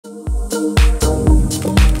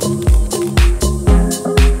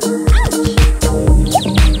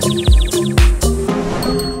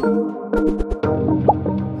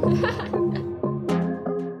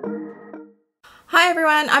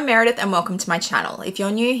Meredith and welcome to my channel. If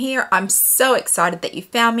you're new here, I'm so excited that you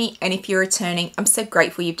found me, and if you're returning, I'm so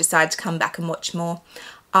grateful you've decided to come back and watch more.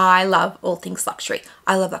 I love all things luxury.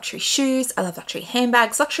 I love luxury shoes, I love luxury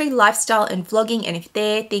handbags, luxury lifestyle and vlogging, and if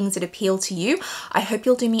they're things that appeal to you, I hope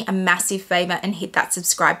you'll do me a massive favor and hit that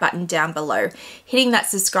subscribe button down below. Hitting that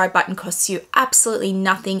subscribe button costs you absolutely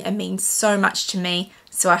nothing and means so much to me,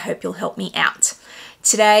 so I hope you'll help me out.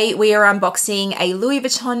 Today we are unboxing a Louis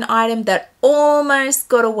Vuitton item that almost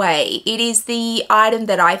got away. It is the item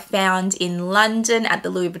that I found in London at the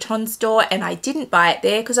Louis Vuitton store, and I didn't buy it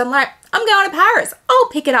there because I'm like, I'm going to Paris, I'll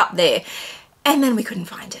pick it up there. And then we couldn't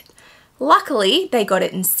find it. Luckily, they got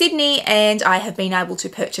it in Sydney and I have been able to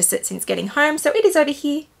purchase it since getting home, so it is over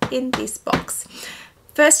here in this box.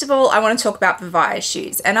 First of all, I want to talk about Vivaia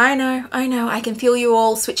shoes. And I know, I can feel you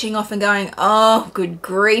all switching off and going, oh, good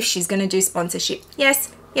grief, she's going to do sponsorship.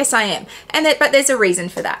 Yes, I am. But there's a reason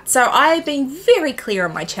for that. So I've been very clear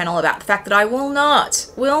on my channel about the fact that I will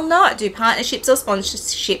not do partnerships or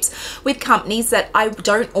sponsorships with companies that I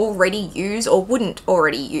don't already use or wouldn't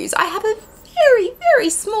already use. I have a very, very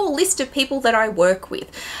small list of people that I work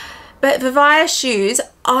with. But Vivaia shoes,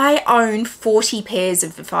 I own 40 pairs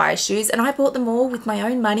of Vivaia shoes and I bought them all with my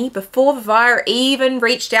own money before Vivaia even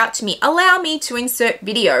reached out to me. Allow me to insert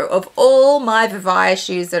video of all my Vivaia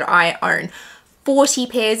shoes that I own. 40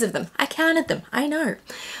 pairs of them. I counted them, I know.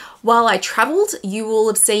 While I traveled, you will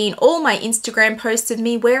have seen all my Instagram posts of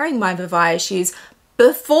me wearing my Vivaia shoes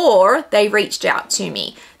before they reached out to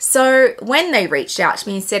me. So when they reached out to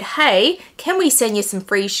me and said, hey, can we send you some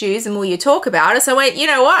free shoes and will you talk about it? So I went, you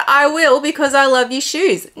know what? I will, because I love your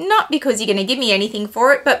shoes. Not because you're going to give me anything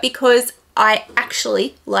for it, but because I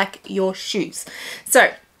actually like your shoes. So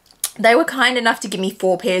they were kind enough to give me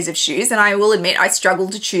 4 pairs of shoes, and I will admit I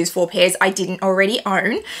struggled to choose 4 pairs I didn't already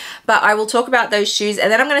own, but I will talk about those shoes and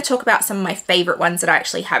then I'm going to talk about some of my favorite ones that I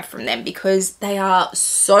actually have from them because they are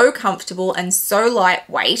so comfortable and so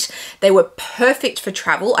lightweight. They were perfect for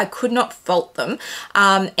travel. I could not fault them,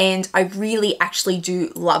 and I really actually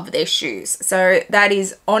do love their shoes. So that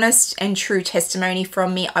is honest and true testimony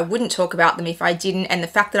from me. I wouldn't talk about them if I didn't, and the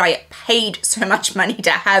fact that I paid so much money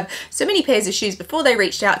to have so many pairs of shoes before they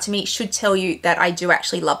reached out to me should tell you that I do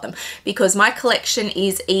actually love them, because my collection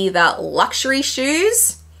is either luxury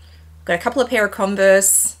shoes, got a couple of pair of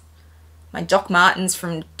Converse, my Doc Martens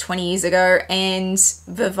from 20 years ago, and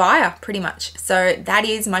Vivaia pretty much. So that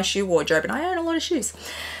is my shoe wardrobe, and I own a lot of shoes.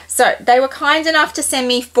 So they were kind enough to send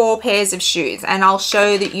me 4 pairs of shoes, and I'll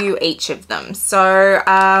show you each of them. So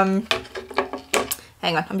hang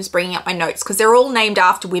on, I'm just bringing up my notes because they're all named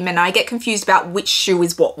after women and I get confused about which shoe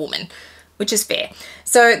is what woman, which is fair.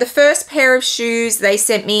 So the first pair of shoes they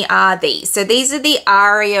sent me are these. So these are the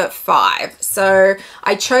Aria 5. So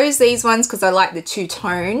I chose these ones because I like the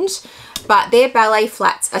two-toned, but their ballet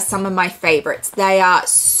flats are some of my favorites. They are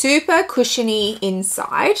super cushiony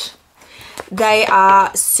inside. They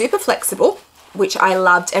are super flexible, which I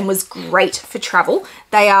loved and was great for travel.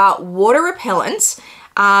 They are water repellent.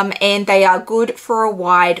 And they are good for a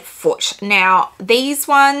wide foot. Now, these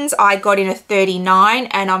ones I got in a 39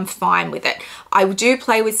 and I'm fine with it. I do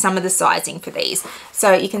play with some of the sizing for these.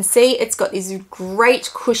 So you can see it's got this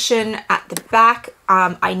great cushion at the back.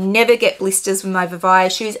 I never get blisters with my Vivaia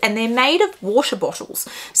shoes, and they're made of water bottles.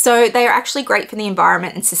 So they are actually great for the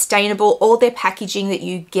environment and sustainable. All their packaging that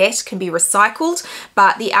you get can be recycled,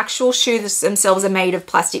 but the actual shoes themselves are made of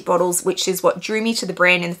plastic bottles, which is what drew me to the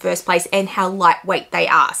brand in the first place and how lightweight they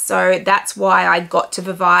are. So that's why I got to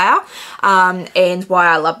Vivaia and why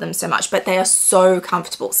I love them so much, but they are so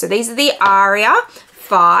comfortable. So these are the Aria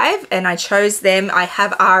 5 and I chose them. I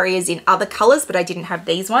have Arias in other colors, but I didn't have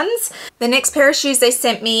these ones. The next pair of shoes they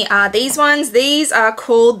sent me are these ones. These are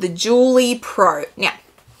called the Julie Pro. Now,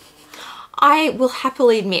 I will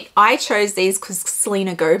happily admit I chose these because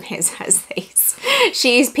Selena Gomez has these.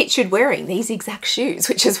 She is pictured wearing these exact shoes,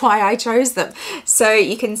 which is why I chose them. So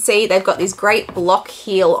you can see they've got this great block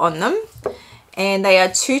heel on them. And they are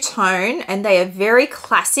two-tone and they are very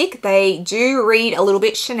classic. They do read a little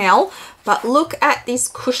bit Chanel, but look at this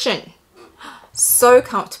cushion. So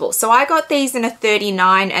comfortable. So I got these in a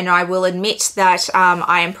 39 and I will admit that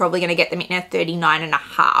I am probably going to get them in a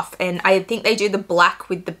 39.5, and I think they do the black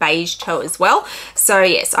with the beige toe as well. So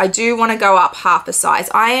yes, I do want to go up half a size.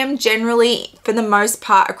 I am generally, for the most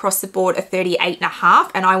part across the board, a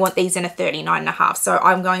 38.5 and I want these in a 39.5. So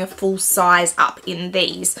I'm going a full size up in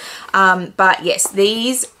these. But yes,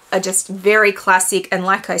 these are just very classic, and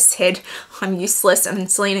like I said, I'm useless,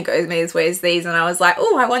 and Selena Gomez wears these, and I was like,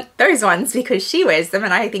 oh, I want those ones because she wears them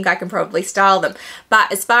and I think I can probably style them.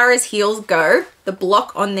 But as far as heels go, the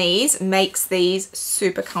block on these makes these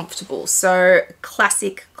super comfortable. So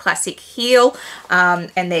classic heel,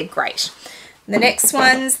 and they're great. The next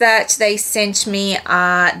ones that they sent me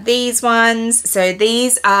are these ones. So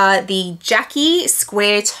these are the Jackie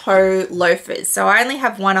square toe loafers. So I only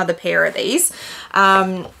have one other pair of these.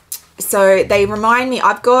 So they remind me,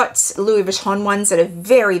 I've got Louis Vuitton ones that are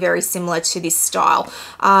very, very similar to this style.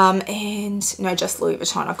 And no, just Louis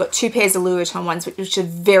Vuitton. I've got 2 pairs of Louis Vuitton ones, which are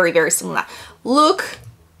very, very similar. Look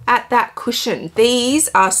at that cushion. These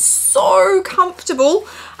are so comfortable.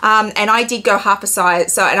 And I did go half a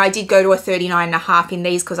size, and I did go to a 39.5 in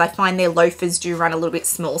these because I find their loafers do run a little bit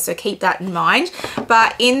small, so keep that in mind.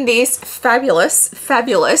 But in this fabulous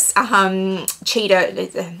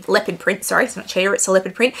cheetah, leopard print, sorry, it's not cheetah, it's a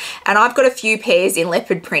leopard print, and I've got a few pairs in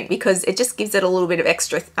leopard print because it just gives it a little bit of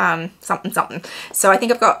extra something. So I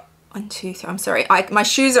think I've got 1, 2, 3, I'm sorry, my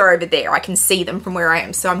shoes are over there. I can see them from where I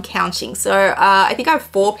am, so I'm counting. So I think I have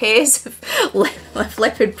 4 pairs of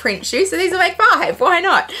leopard print shoes, so these will make 5, why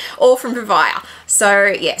not? All from Vivaia. So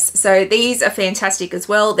yes, so these are fantastic as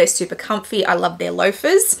well. They're super comfy. I love their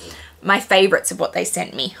loafers. My favorites of what they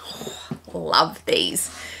sent me. Oh, love these.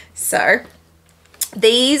 So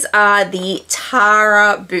these are the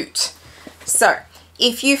Tara boot. So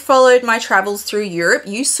if you followed my travels through Europe,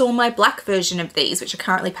 you saw my black version of these, which are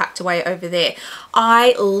currently packed away over there.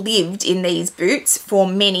 I lived in these boots for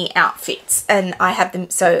many outfits, and I have them,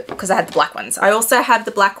 so because I had the black ones. I also have the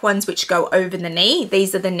black ones which go over the knee.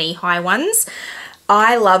 These are the knee-high ones.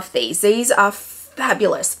 I love these. These are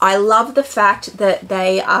fabulous. I love the fact that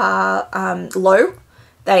they are low.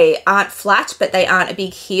 They aren't flat, but they aren't a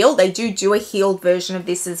big heel. They do a heeled version of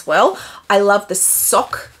this as well. I love the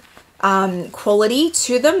sock quality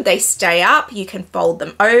to them. They stay up, you can fold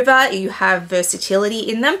them over, you have versatility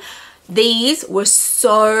in them. These were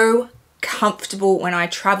so comfortable when I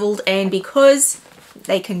traveled, and because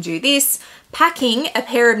they can do this, packing a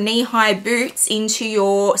pair of knee-high boots into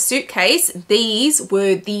your suitcase, these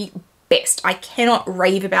were the best. I cannot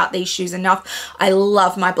rave about these shoes enough. I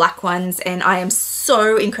love my black ones, and I am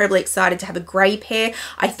so incredibly excited to have a grey pair.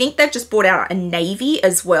 I think they've just brought out a navy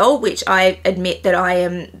as well, which I admit that I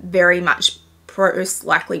am very much most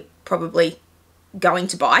likely probably going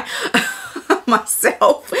to buy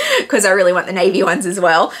myself because I really want the navy ones as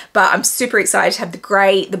well. But I'm super excited to have the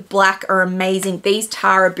grey. The black are amazing. These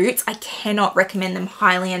Tara boots, I cannot recommend them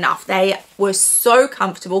highly enough. They were so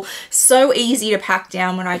comfortable, so easy to pack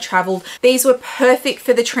down when I traveled. These were perfect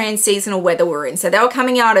for the trans-seasonal weather we're in. So they were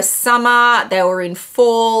coming out of summer, they were in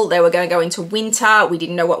fall, they were going to go into winter. We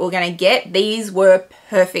didn't know what we were going to get. These were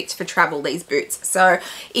perfect for travel, these boots. So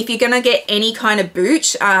if you're going to get any kind of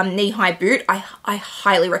boot, knee-high boot, I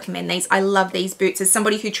highly recommend these. I love these boots. As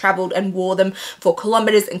somebody who traveled and wore them for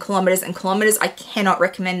kilometers and kilometers and kilometers, I cannot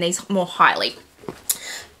recommend these more highly.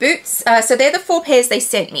 Boots, so they're the 4 pairs they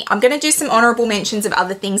sent me. I'm going to do some honorable mentions of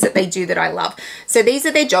other things that they do that I love. So these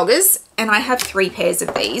are their joggers, and I have 3 pairs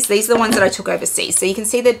of these. These are the ones that I took overseas, so you can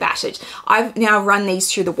see they're battered. I've now run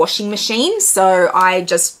these through the washing machine, so I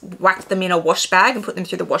just whacked them in a wash bag and put them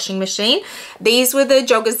through the washing machine. These were the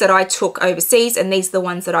joggers that I took overseas, and these are the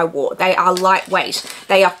ones that I wore. They are lightweight,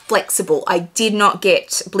 they are flexible. I did not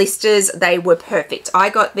get blisters, they were perfect. I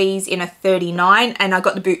got these in a 39, and I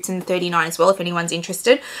got the boots in the 39 as well, if anyone's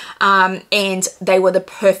interested. And they were the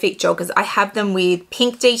perfect joggers. I have them with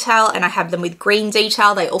pink detail and I have them with green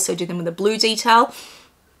detail. They also do them with a blue detail.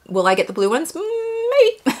 Will I get the blue ones?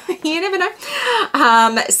 Maybe. You never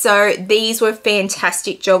know. So these were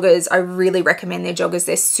fantastic joggers. I really recommend their joggers.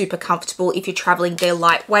 They're super comfortable. If you're traveling, they're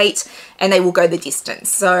lightweight and they will go the distance.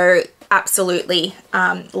 So absolutely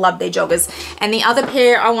love their joggers. And the other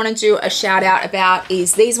pair I want to do a shout out about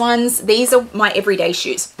is these ones. These are my everyday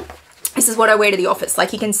shoes. This is what I wear to the office.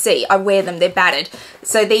 Like you can see, I wear them, they're battered.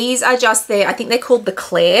 So these are just their, I think they're called the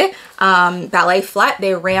Claire ballet flat.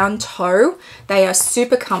 They're round toe. They are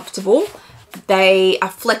super comfortable. They are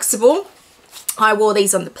flexible. I wore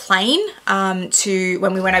these on the plane to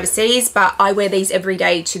when we went overseas, but I wear these every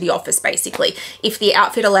day to the office basically. If the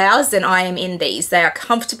outfit allows, then I am in these. They are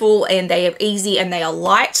comfortable and they are easy and they are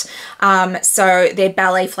light. So their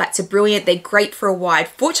ballet flats are brilliant. They're great for a wide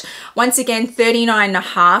foot. Once again,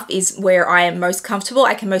 39.5 is where I am most comfortable.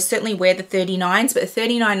 I can most certainly wear the 39s, but the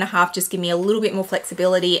 39.5 just give me a little bit more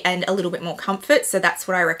flexibility and a little bit more comfort. So that's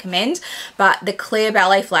what I recommend. But the Claire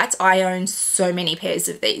ballet flats, I own so many pairs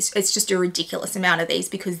of these. It's just a ridiculous amount of these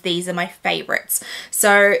because these are my favorites.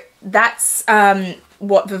 So that's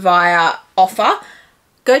what Vivaia offer.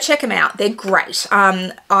 Go check them out. They're great.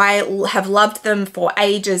 I have loved them for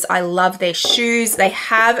ages. I love their shoes. They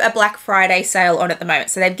have a Black Friday sale on at the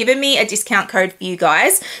moment. So they've given me a discount code for you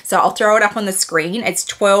guys. So I'll throw it up on the screen. It's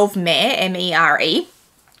 12MERE, M-E-R-E.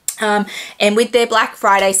 And with their Black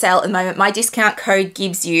Friday sale at the moment, my discount code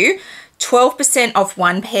gives you 12% off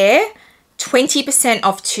one pair, 20%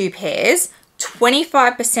 off two pairs,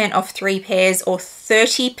 25% off three pairs, or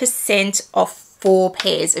 30% off 4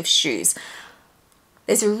 pairs of shoes.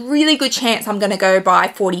 There's a really good chance I'm going to go buy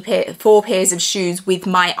 4 pairs of shoes with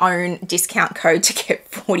my own discount code to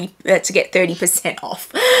get 30%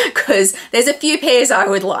 off, because there's a few pairs I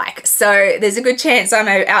would like. So there's a good chance I'm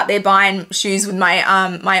out there buying shoes with my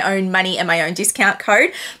my own money and my own discount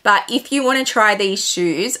code. But if you want to try these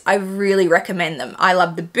shoes, I really recommend them. I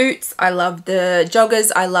love the boots, I love the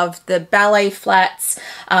joggers, I love the ballet flats.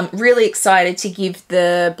 I'm really excited to give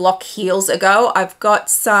the block heels a go. I've got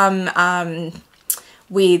some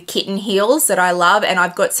with kitten heels that I love, and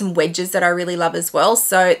I've got some wedges that I really love as well.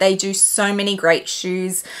 So they do so many great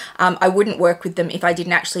shoes. I wouldn't work with them if I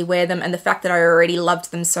didn't actually wear them, and the fact that I already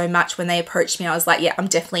loved them so much when they approached me, I was like, yeah, I'm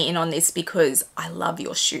definitely in on this because I love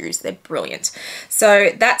your shoes. They're brilliant. So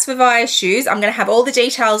that's Vivaia shoes. I'm going to have all the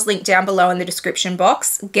details linked down below in the description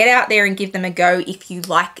box. Get out there and give them a go if you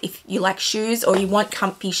like shoes, or you want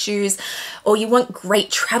comfy shoes, or you want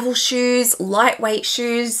great travel shoes, lightweight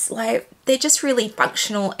shoes. Like, they're just really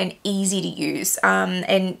functional and easy to use,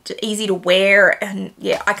 and easy to wear. And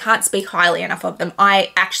yeah, I can't speak highly enough of them.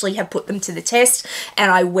 I actually have put them to the test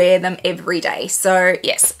and I wear them every day. So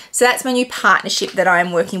yes, so that's my new partnership that I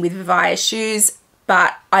am working with Vivaia shoes,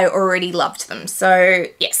 but I already loved them. So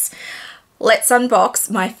yes, let's unbox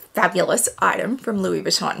my fabulous item from Louis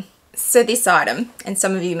Vuitton. So this item, and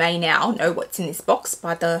some of you may now know what's in this box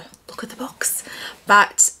by the look of the box,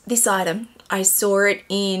 but this item, I saw it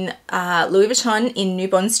in Louis Vuitton in New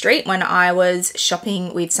Bond Street when I was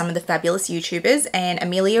shopping with some of the fabulous YouTubers, and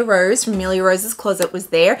Amelia Rose from Amelia Rose's Closet was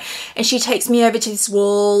there, and she takes me over to this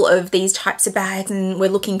wall of these types of bags, and we're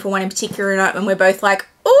looking for one in particular, and we're both like,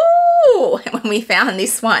 ooh, when we found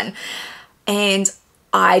this one. And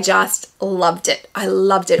I just loved it. I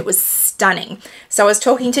loved it. It was stunning. So I was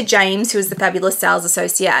talking to James, who is the fabulous sales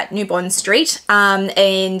associate at New Bond Street,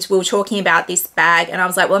 and we were talking about this bag, and I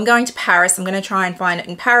was like, well, I'm going to Paris. I'm going to try and find it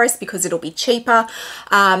in Paris because it'll be cheaper.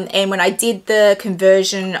 And when I did the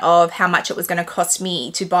conversion of how much it was going to cost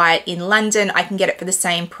me to buy it in London, I can get it for the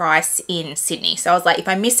same price in Sydney. So I was like, if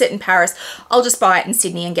I miss it in Paris, I'll just buy it in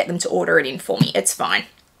Sydney and get them to order it in for me. It's fine.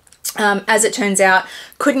 As it turns out,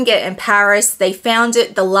 couldn't get it in Paris. They found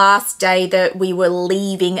it the last day that we were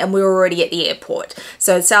leaving, and we were already at the airport.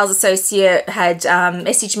 So the sales associate had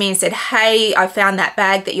messaged me and said, hey, I found that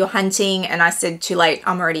bag that you're hunting. And I said, too late,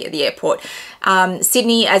 I'm already at the airport.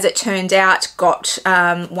 Sydney, as it turned out, got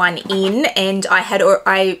one in, and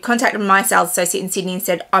I contacted my sales associate in Sydney and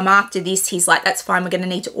said, I'm after this. He's like, that's fine, we're going to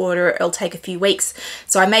need to order it. It'll take a few weeks.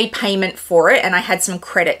 So I made payment for it, and I had some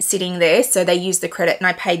credit sitting there. So they used the credit and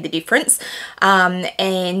I paid the difference.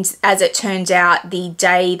 And as it turned out, the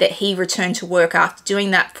day that he returned to work after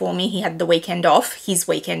doing that for me, he had the weekend off, his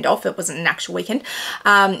weekend off. It wasn't an actual weekend.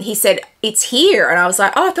 He said, it's here. And I was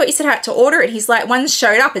like, oh, I thought you said I had to order it. He's like, once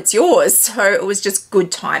showed up, it's yours. So it was just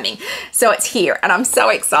good timing. So it's here and I'm so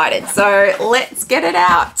excited. So let's get it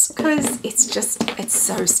out because it's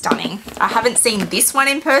so stunning. I haven't seen this one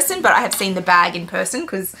in person, but I have seen the bag in person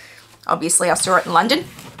because obviously I saw it in London.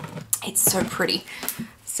 It's so pretty.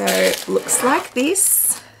 So it looks like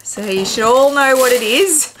this. So you should all know what it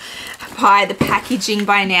is by the packaging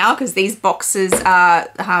by now, because these boxes are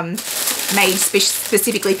made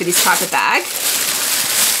specifically for this type of bag.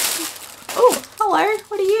 Oh, hello,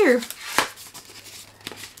 what are you?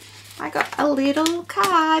 I got a little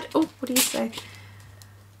card. Oh, what do you say?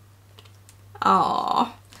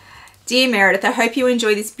 Oh, dear Meredith, I hope you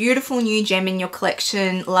enjoy this beautiful new gem in your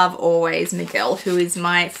collection. Love always, Miguel, who is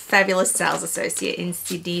my fabulous sales associate in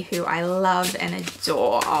Sydney, who I love and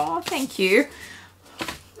adore. Oh, thank you.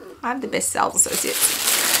 I have the best sales associates.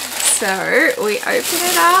 So we open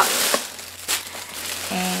it up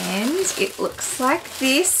and it looks like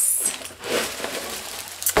this.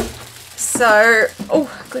 So,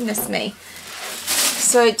 oh goodness me.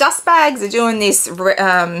 So dust bags are doing this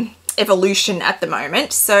evolution at the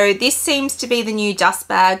moment. So this seems to be the new dust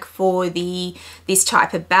bag for this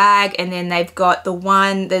type of bag, and then they've got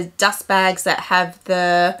the dust bags that have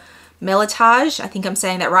the Melitage, I think I'm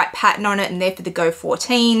saying that right, pattern on it, and they're for the Go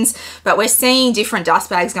 14s, but we're seeing different dust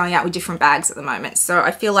bags going out with different bags at the moment. So I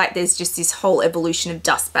feel like there's just this whole evolution of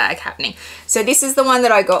dust bag happening. So this is the one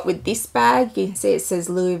that I got with this bag. You can see it says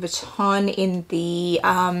Louis Vuitton in the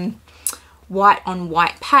white on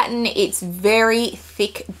white pattern. It's very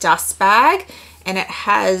thick dust bag, and it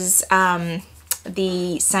has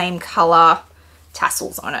the same color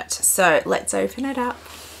tassels on it. So let's open it up.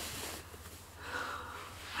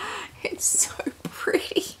 It's so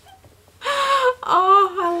pretty.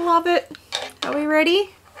 Oh, I love it. Are we ready?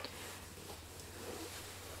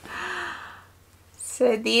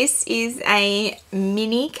 So this is a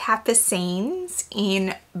mini capucines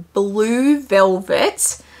in blue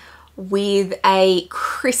velvet with a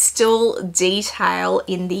crystal detail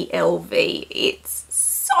in the LV. It's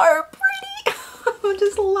so pretty. I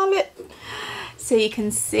just love it. So you can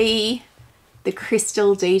see the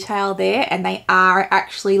crystal detail there, and they are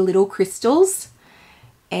actually little crystals.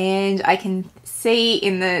 And I can see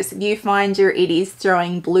in the viewfinder it is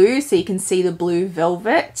throwing blue, so you can see the blue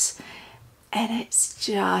velvet. And it's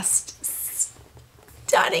just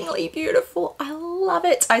stunningly beautiful. I love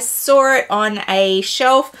it. I saw it on a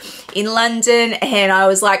shelf in London and I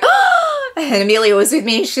was like, oh! And Amelia was with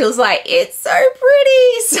me and she was like, it's so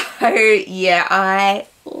pretty. So yeah, I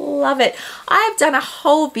love it. I've done a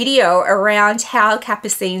whole video around how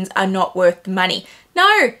capucines are not worth the money.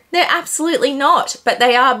 No, they're absolutely not, but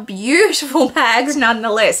they are beautiful bags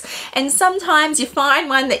nonetheless. And sometimes you find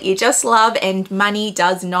one that you just love and money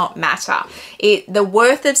does not matter. The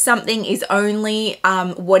worth of something is only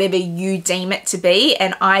whatever you deem it to be,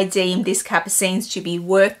 and I deem this capucines to be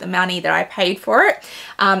worth the money that I paid for it.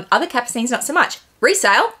 Other capucines, not so much.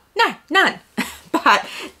 Resale? No, none. But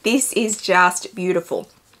this is just beautiful.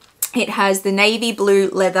 It has the navy blue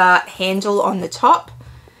leather handle on the top,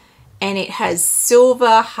 and it has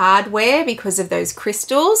silver hardware because of those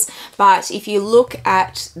crystals. But if you look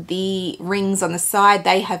at the rings on the side,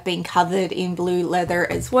 they have been covered in blue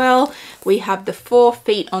leather as well. We have the 4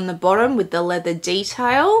 feet on the bottom with the leather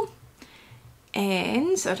detail.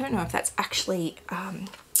 And I don't know if that's actually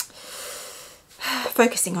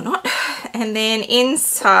focusing or not. And then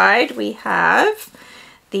inside we have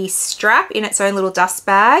the strap in its own little dust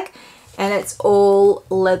bag, and it's all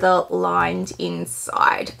leather lined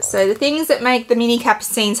inside. So the things that make the mini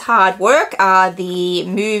capucines hard work are the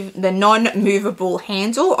non-movable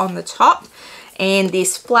handle on the top and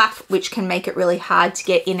this flap, which can make it really hard to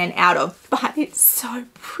get in and out of, but it's so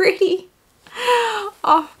pretty.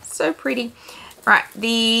 Oh, so pretty. Right,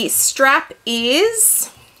 the strap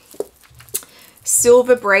is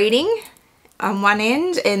silver braiding on one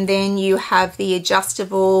end, and then you have the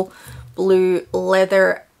adjustable blue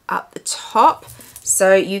leather up the top,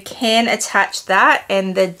 so you can attach that,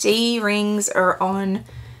 and the D rings are on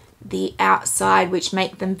the outside, which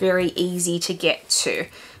make them very easy to get to.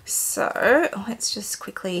 So let's just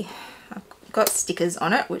quickly, I've got stickers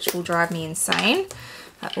on it which will drive me insane,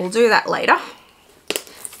 but we'll do that later.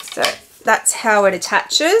 So that's how it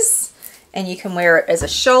attaches, and you can wear it as a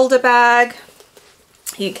shoulder bag,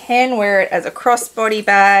 you can wear it as a crossbody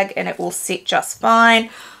bag, and it will sit just fine.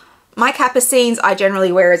 My capucines I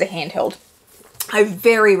generally wear as a handheld. I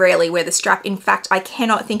very rarely wear the strap. In fact, I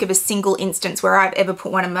cannot think of a single instance where I've ever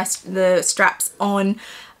put one of the straps on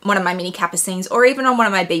one of my mini capucines or even on one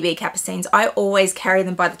of my BB capucines. I always carry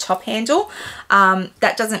them by the top handle.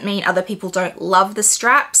 That doesn't mean other people don't love the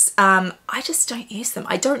straps. I just don't use them.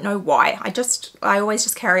 I don't know why. I always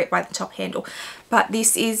just carry it by the top handle. But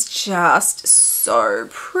this is just so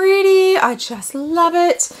pretty. I just love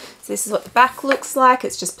it. So this is what the back looks like.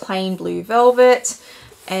 It's just plain blue velvet,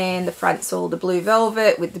 and the front's all the blue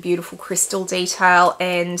velvet with the beautiful crystal detail,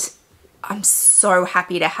 and I'm so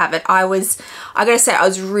happy to have it. I gotta say, I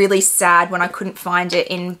was really sad when I couldn't find it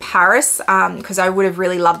in Paris, because I would have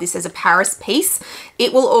really loved this as a Paris piece.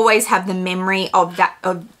 It will always have the memory of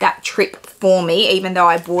that trip for me, even though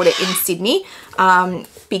I bought it in Sydney,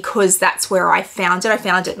 because that's where I found it. I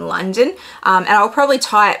found it in London, and I'll probably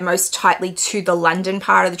tie it most tightly to the London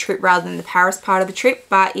part of the trip rather than the Paris part of the trip,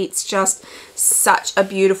 but it's just such a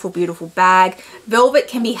beautiful, beautiful bag. Velvet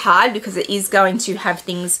can be hard because it is going to have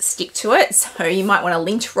things stick to it, so you might want a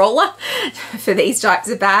lint roller for these types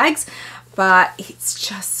of bags, but it's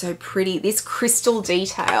just so pretty. This crystal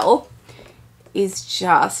detail is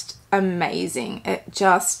just amazing. It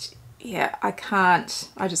just, yeah, I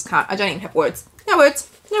just can't. I don't even have words. No words.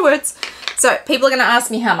 No words. So people are going to ask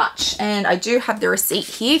me how much, and I do have the receipt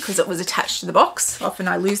here because it was attached to the box. Often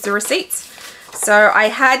I lose the receipts. So I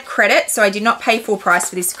had credit, so I did not pay full price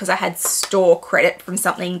for this because I had store credit from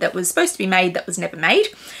something that was supposed to be made that was never made.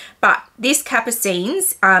 But this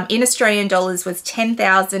capucines in Australian dollars was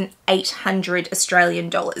 10,800 Australian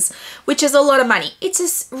dollars, which is a lot of money.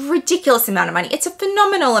 It's a ridiculous amount of money. It's a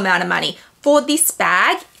phenomenal amount of money. For this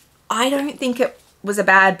bag, I don't think was a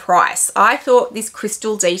bad price. I thought this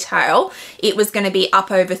crystal detail, it was going to be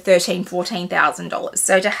up over $13,000, $14,000.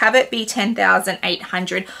 So to have it be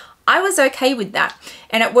 $10,800, I was okay with that.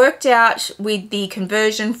 And it worked out with the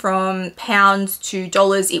conversion from pounds to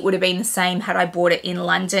dollars. It would have been the same had I bought it in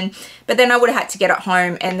London, but then I would have had to get it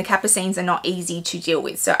home, and the capucines are not easy to deal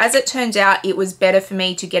with. So as it turned out, it was better for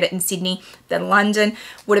me to get it in Sydney than London.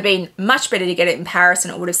 Would have been much better to get it in Paris,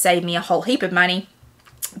 and it would have saved me a whole heap of money.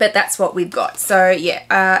 But that's what we've got. So yeah,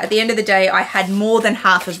 at the end of the day, I had more than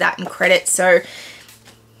half of that in credit. So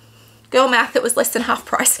girl math, it was less than half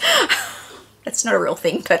price. That's not a real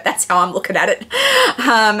thing, but that's how I'm looking at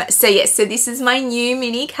it. So yeah, so this is my new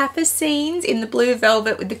mini capucines in the blue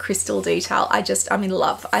velvet with the crystal detail. I'm in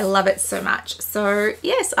love. I love it so much. So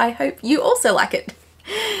yes, I hope you also like it.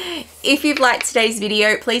 If you've liked today's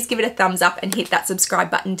video, please give it a thumbs up and hit that subscribe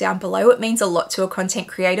button down below. It means a lot to a content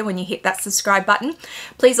creator when you hit that subscribe button.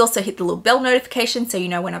 Please also hit the little bell notification so you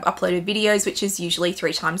know when I've uploaded videos, which is usually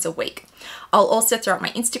 3 times a week. I'll also throw up my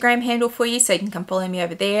Instagram handle for you so you can come follow me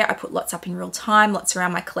over there. I put lots up in real time, lots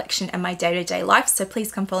around my collection and my day-to-day life, so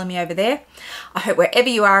please come follow me over there. I hope wherever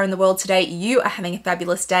you are in the world today, you are having a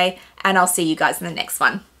fabulous day, and I'll see you guys in the next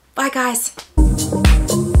one. Bye guys.